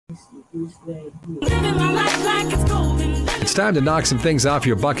It's time to knock some things off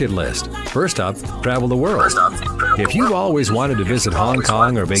your bucket list. First up, travel the world. If you've always wanted to visit Hong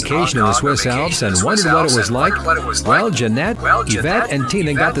Kong or vacation in the Swiss Alps and wondered what it was like, well, Jeanette, Evette, and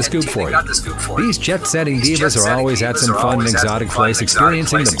Tina got the scoop for you. These jet setting divas are always at some fun and exotic place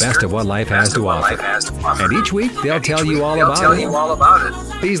experiencing the best of what life has to offer. And each week, they'll tell you all about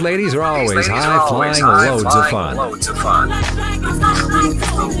it. These ladies are always high-flying loads of fun.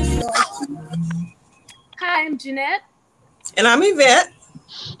 Hi, I'm Jeanette. And I'm Evette.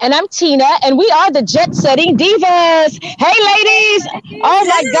 And I'm Tina, and we are the Jet Setting Divas. Hey, ladies! Oh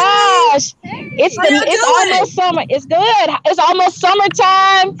my gosh, it's almost summer. It's good. It's almost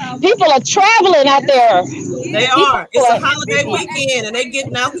summertime. People are traveling out there. They are. It's a holiday weekend, and they're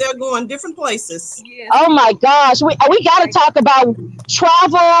getting out there going different places. Oh my gosh, we got to talk about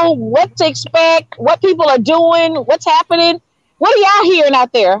travel, what to expect, what people are doing, what's happening. What are y'all hearing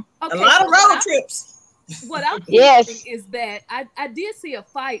out there? Okay, a lot of road trips. What I'm hearing is that I did see a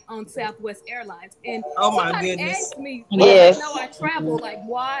fight on Southwest Airlines, and oh my goodness, asked me, I know I travel, like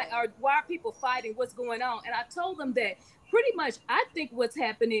why are people fighting? What's going on? And I told them that pretty much I think what's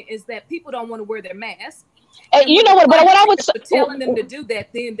happening is that people don't want to wear their masks. And you know what? But what I would say, telling them to do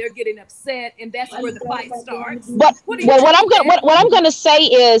that, then they're getting upset, and that's where the fight starts. But what I'm gonna say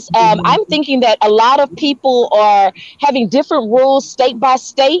is, I'm thinking that a lot of people are having different rules state by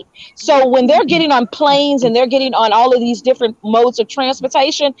state. So when they're getting on planes and they're getting on all of these different modes of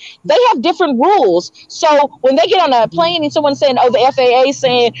transportation, they have different rules. So when they get on a plane and someone's saying, "Oh, the FAA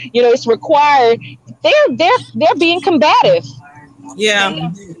saying, it's required," they're being combative. Yeah.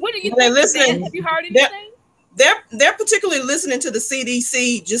 What do you think? Have you heard anything? They're particularly listening to the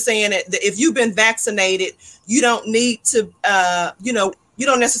CDC just saying that if you've been vaccinated, you don't need to, you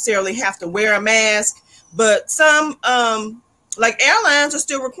don't necessarily have to wear a mask. But some, like airlines, are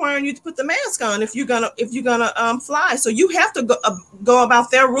still requiring you to put the mask on if you're gonna fly. So you have to go about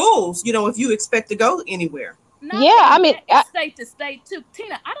their rules, if you expect to go anywhere. I mean, state to state too.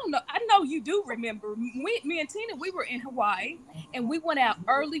 Tina, I don't know. I know you do remember. Me and Tina, we were in Hawaii, and we went out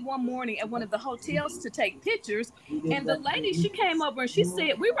early one morning at one of the hotels to take pictures. And the lady, she came over and she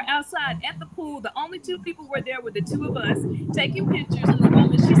said, we were outside at the pool. The only two people were there were the two of us taking pictures. And the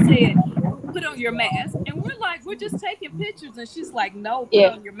woman, she said, put on your mask. And we're like, we're just taking pictures. And she's like, no, put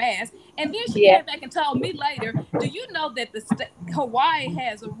on your mask. And then she came back and told me later, do you know that Hawaii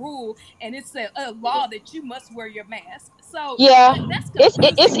has a rule and it's a law that you must wear your mask? So it's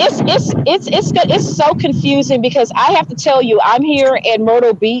so confusing because I have to tell you, I'm here in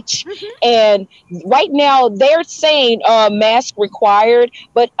Myrtle Beach, and right now they're saying mask required,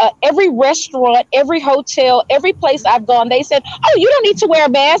 but every restaurant, every hotel, every place I've gone, they said, oh, you don't need to wear a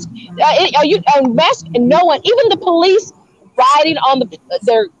mask. Mask, and no one, even the police riding on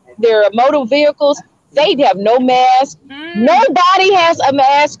their motor vehicles, they have no mask. Nobody has a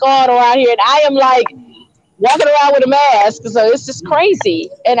mask on around here, and I am like walking around with a mask, so it's just crazy.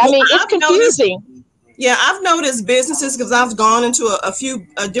 And I mean, it's confusing. I've noticed businesses, because I've gone into a few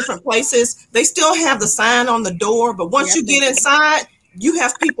different places, they still have the sign on the door, but once you get inside, you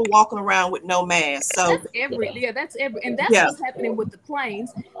have people walking around with no mask. So that's what's happening with the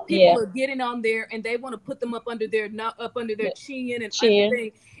planes. People are getting on there and they want to put them up under their chin and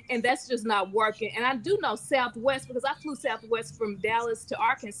everything. And that's just not working. And I do know Southwest, because I flew Southwest from Dallas to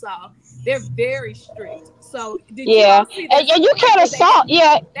Arkansas. They're very strict. So did you see that? And you kind of saw,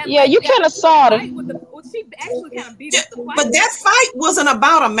 you kind of saw it. She actually kind of beat up the fight. But that fight wasn't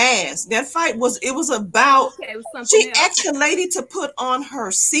about a mask. That fight was about. She asked the lady to put on her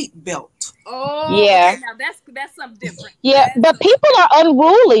seatbelt. Oh, yeah. Okay, now that's something different. Yeah, but people are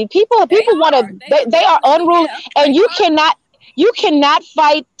unruly. People want to. They are unruly, and you cannot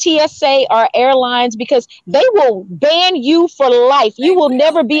fight TSA or airlines because they will ban you for life. You will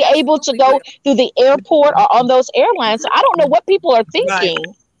never be able to go through the airport or on those airlines. So I don't know what people are thinking.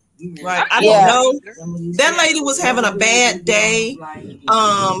 Right. I don't know. That lady was having a bad day.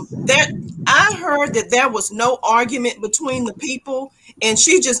 I heard that there was no argument between the people, and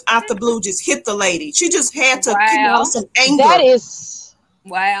she just out the blue just hit the lady. She just had to keep out some anger. That is.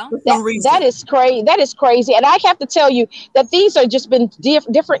 Wow, that is crazy. That is crazy. And I have to tell you that these are just been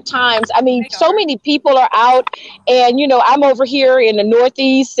different times. I mean, so many people are out, and I'm over here in the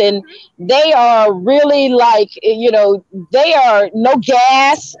Northeast, and they are really like, they are no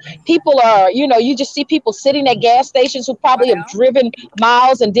gas. People are, you just see people sitting at gas stations who probably have driven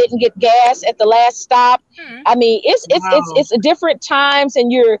miles and didn't get gas at the last stop. I mean, it's different times,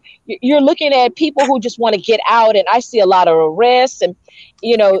 and you're looking at people who just want to get out, and I see a lot of arrests. And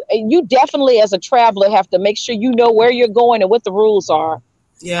you definitely as a traveler have to make sure you know where you're going and what the rules are.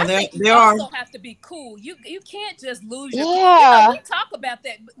 Yeah, I think you there are. also have to be cool. You can't just lose your. Yeah. We talk about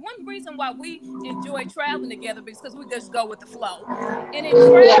that. But one reason why we enjoy traveling together is because we just go with the flow. And in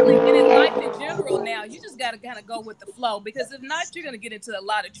traveling and in life in general, now you just got to kind of go with the flow, because if not, you're going to get into a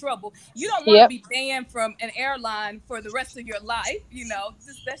lot of trouble. You don't want to be banned from an airline for the rest of your life.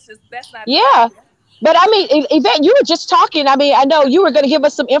 That's not a good Yeah. idea. But I mean, Yvette, you were just talking. I mean, I know you were going to give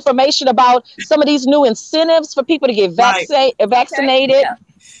us some information about some of these new incentives for people to get Right. vaccinated. Okay. Yeah.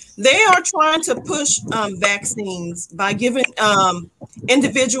 They are trying to push vaccines by giving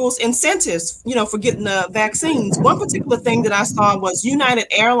individuals incentives, for getting the vaccines. One particular thing that I saw was United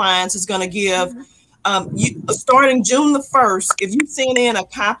Airlines is going to give, starting June the 1st, if you send in a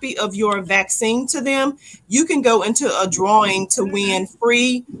copy of your vaccine to them, you can go into a drawing to win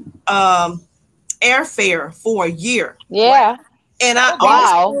free airfare for a year. Yeah. And I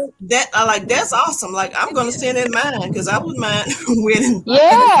Wow. that's awesome. Like, I'm going to send in mine because I wouldn't mind winning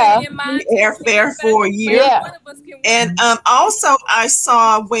Yeah. airfare for a year. Yeah. One of us can win. And also I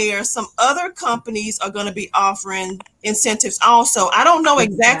saw where some other companies are going to be offering incentives also. I don't know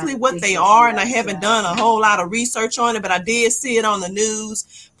exactly what they are, and I haven't done a whole lot of research on it, but I did see it on the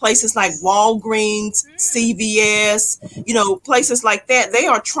news. Places like Walgreens, CVS, places like that, they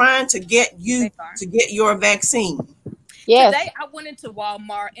are trying to get you to get your vaccine. Yes. Today, I went into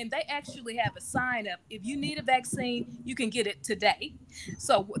Walmart and they actually have a sign up. If you need a vaccine, you can get it today.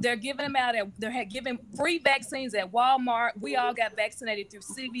 So they're giving them out. They're giving free vaccines at Walmart. We all got vaccinated through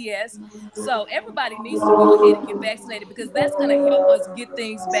CVS. So everybody needs to go ahead and get vaccinated, because that's going to help us get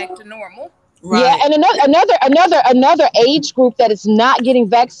things back to normal. Right. Yeah, and another age group that is not getting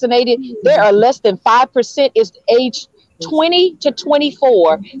vaccinated, there are less than 5% is age 20 to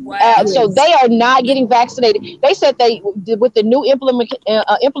 24. Wow. So they are not getting vaccinated. They said with the new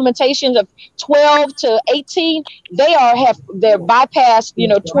implementations of 12 to 18, they're bypassed,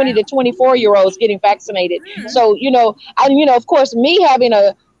 20 to 24-year-olds getting vaccinated. So, of course, me having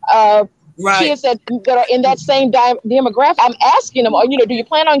kids that are in that same demographic, I'm asking them, do you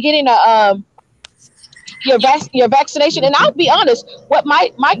plan on getting your vaccination? And I'll be honest, what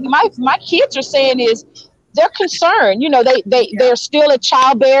my kids are saying is they're concerned. They're still at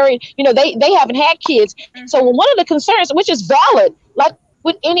childbearing. They haven't had kids. So one of the concerns, which is valid, like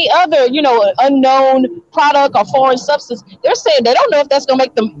with any other, unknown product or foreign substance, they're saying they don't know if that's going to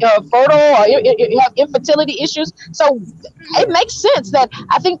make them fertile or have infertility issues. So it makes sense that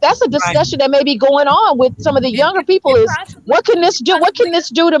I think that's a discussion that may be going on with some of the younger people is what can this do? What can this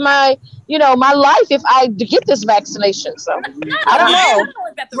do to my, my life if I get this vaccination? So I don't know.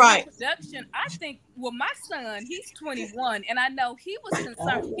 About the reproduction, I think, my son, he's 21, and I know he was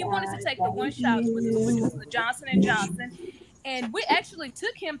concerned. He wanted to take the one shot, which was the Johnson & Johnson. And we actually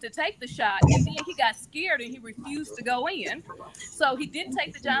took him to take the shot, and then he got scared and he refused to go in. So he didn't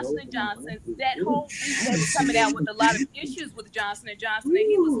take the Johnson & Johnson. That whole week they were coming out with a lot of issues with Johnson & Johnson, and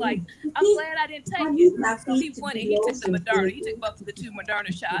he was like, I'm glad I didn't take it. So he went and he took the Moderna. He took both of the 2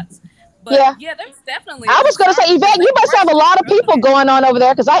 Moderna shots. But yeah, there's definitely. I was going to say, Yvette, you must have a lot of people going on over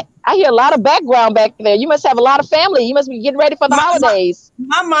there, because I hear a lot of background back there. You must have a lot of family. You must be getting ready for the holidays.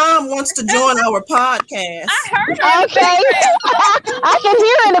 My mom wants to join our podcast. I heard her. Okay. I can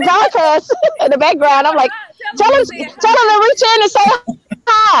hear her in the podcast in the background. I'm like, tell her to reach in and say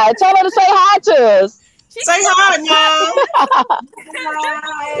hi. Tell her to say hi to us. Say hi, Mom.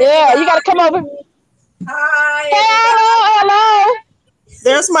 Yeah, you got to come over. Hi. Hello.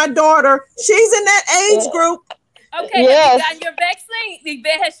 There's my daughter. She's in that age group. Okay, have you gotten your vaccine?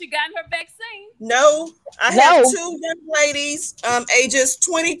 Yvette, has she gotten her vaccine? No, I have 2 young ladies, ages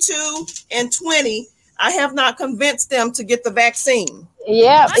 22 and 20. I have not convinced them to get the vaccine.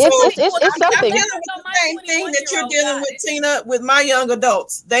 Yeah, it's something. I'm dealing with the same thing that you're dealing with, Tina, with my young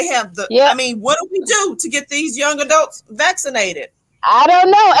adults. They have I mean, what do we do to get these young adults vaccinated? I don't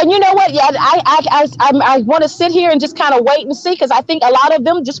know. And you know what? Yeah, I want to sit here and just kind of wait and see, because I think a lot of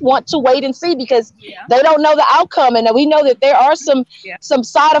them just want to wait and see because they don't know the outcome. And we know that there are some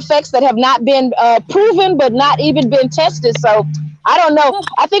side effects that have not been proven, but not even been tested. So I don't know. Well,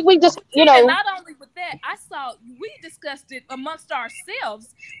 I think we just, not only with that, we discussed it amongst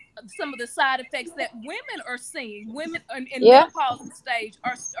ourselves. Some of the side effects that women are seeing, women in menopausal stage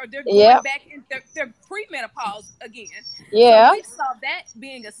are they're going back in they're premenopause again. Yeah, so we saw that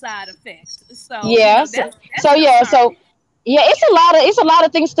being a side effect. So that's it's a lot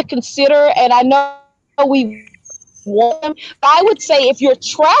of things to consider, and I know we want them. But I would say if you're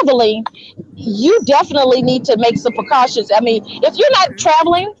traveling, you definitely need to make some precautions. I mean, if you're not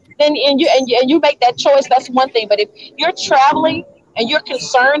traveling, then and you make that choice, that's one thing. But if you're traveling and you're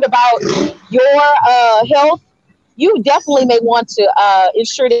concerned about your health, you definitely may want to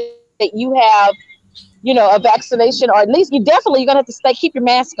ensure that you have, you know, a vaccination, or at least you're gonna have to keep your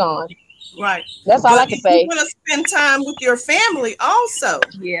mask on. Right. That's all I can say. You want to spend time with your family also.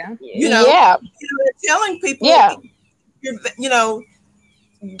 Yeah. You know, yeah. Telling people, Yeah. you know,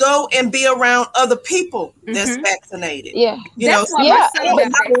 go and be around other people that's vaccinated. Yeah. That's why my son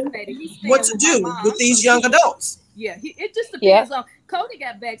got vaccinated. He's what to do with these young adults. Yeah, it just depends on. Cody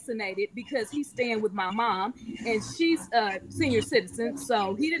got vaccinated because he's staying with my mom, and she's a senior citizen,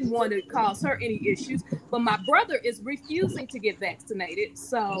 so he didn't want to cause her any issues. But my brother is refusing to get vaccinated,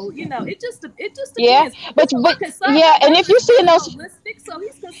 so you know, it just depends. Yeah, but and if you're seeing those, so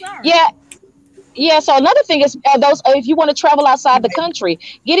he's concerned. Yeah. Yeah, so another thing is if you want to travel outside the country,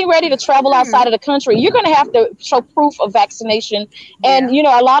 getting ready to travel outside of the country, you're going to have to show proof of vaccination. And, you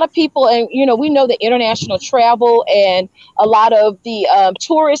know, a lot of people, and, you know, we know the international travel and a lot of the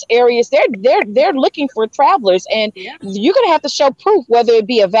tourist areas, they're looking for travelers, and you're going to have to show proof, whether it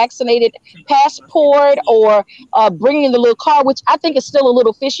be a vaccinated passport or bringing the little card, which I think is still a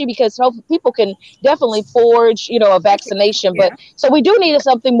little fishy because people can definitely forge, you know, a vaccination. But so we do need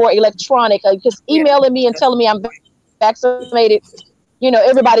something more electronic, because emailing me and telling me I'm vaccinated, you know,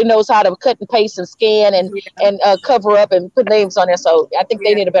 everybody knows how to cut and paste and scan and cover up and put names on there. So I think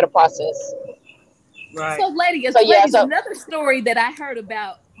they need a better process. Right. So, ladies, another story that I heard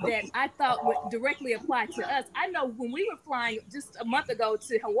about that I thought would directly apply to us. I know when we were flying just a month ago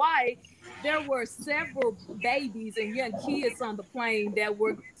to Hawaii, there were several babies and young kids on the plane that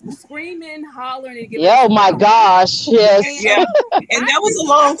were screaming, hollering, and oh my gosh, yes. And that was a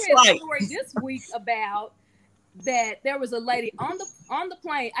long flight. Story this week about that there was a lady on the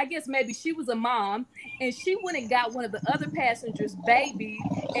plane. I guess maybe she was a mom, and she went and got one of the other passengers' baby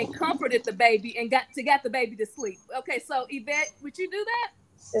and comforted the baby and got the baby to sleep. Okay, so Evette, would you do that?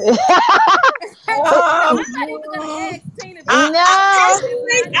 I'm not even gonna ask Tina.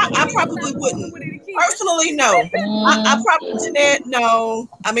 I probably wouldn't. Personally, no. I probably didn't. No.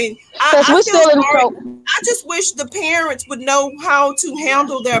 I mean, I just wish the parents would know how to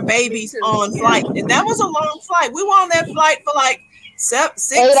handle their babies on flight. And that was a long flight. We were on that flight for like 7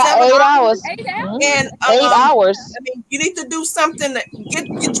 hours. 8 hours. And 8 hours. I mean, you need to do something that get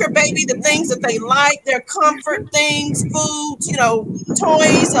your baby the things that they like, their comfort things, foods, you know,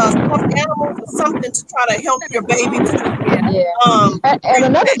 toys, stuffed animals, or something to try to help your baby. And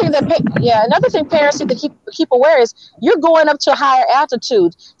another thing parents need to keep aware is you're going up to higher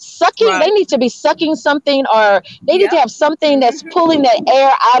altitude. Sucking, they need to be sucking something, or they need to have something that's pulling that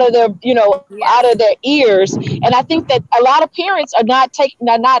air out of their, you know, out of their ears. And I think that a lot of parents are not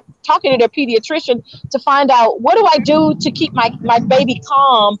talking to their pediatrician to find out, what do I do to keep my baby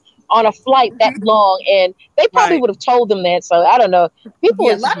calm on a flight that long? And they probably would have told them that. So I don't know. People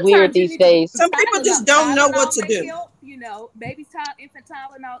are just weird these days. Some people just don't know what to do. You know, baby infant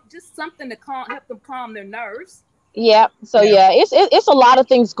Tylenol, just something to help them calm their nerves. Yeah. So it's a lot of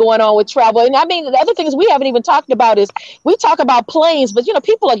things going on with travel. And I mean, the other things we haven't even talked about is we talk about planes, but you know,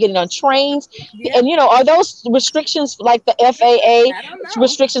 people are getting on trains, and you know, are those restrictions like the FAA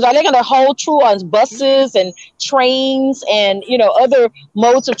restrictions? Are they going to hold true on buses and trains and, you know, other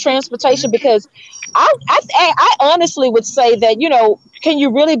modes of transportation? Because I honestly would say that, you know, can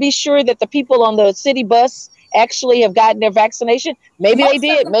you really be sure that the people on the city bus actually have gotten their vaccination? Maybe they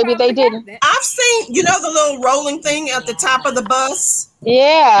did, maybe they didn't. I've seen, you know, the little rolling thing at the top of the bus.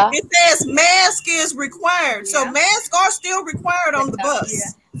 Yeah. It says mask is required. So masks are still required on the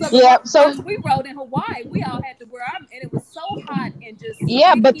bus. So we rode in Hawaii, we all had to wear them, and it was so hot and just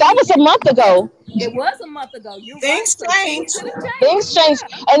but that was a month ago. It was a month ago. Things change. Things change,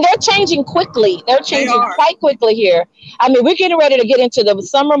 and they're changing quickly. They're changing quite quickly here. I mean, we're getting ready to get into the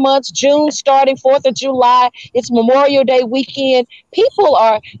summer months. June starting, 4th of July. It's Memorial Day weekend. People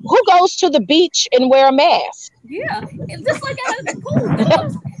who goes to the beach and wear a mask? Yeah, it's just like at the pool.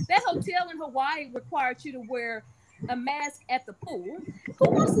 That hotel in Hawaii required you to wear a mask at the pool.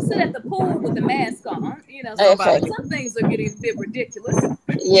 Who wants to sit at the pool with the mask on? You know, some things are getting a bit ridiculous.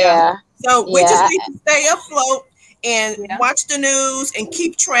 Yeah. So we just need to stay afloat and watch the news and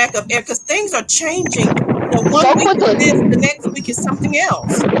keep track of it, because things are changing. You know, one week is this, the next week is something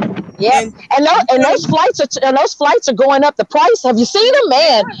else. Yeah, and those flights are going up. The price, have you seen them,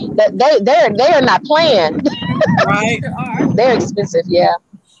 man? They are not playing. Right. They're expensive. Yeah.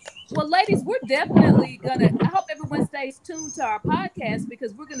 Well, ladies, we're definitely I hope everyone stays tuned to our podcast,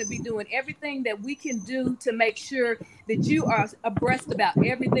 because we're gonna be doing everything that we can do to make sure that you are abreast about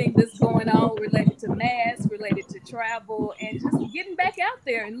everything that's going on related to masks, related to travel, and just getting back out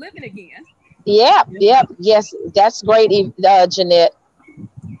there and living again. Yeah. Yes, that's great, Jeanette.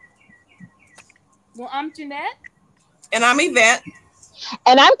 Well, I'm Jeanette. And I'm Evette.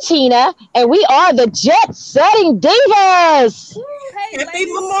 And I'm Tina, and we are the Jet Setting Divas. Hey, Happy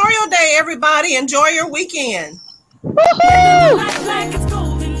ladies. Memorial Day, everybody. Enjoy your weekend.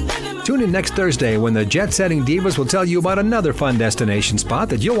 Tune in next Thursday when the Jet Setting Divas will tell you about another fun destination spot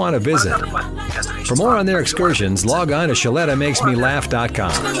that you'll want to visit. For more on their excursions, log on to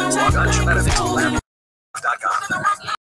ShalettaMakesMeLaugh.com.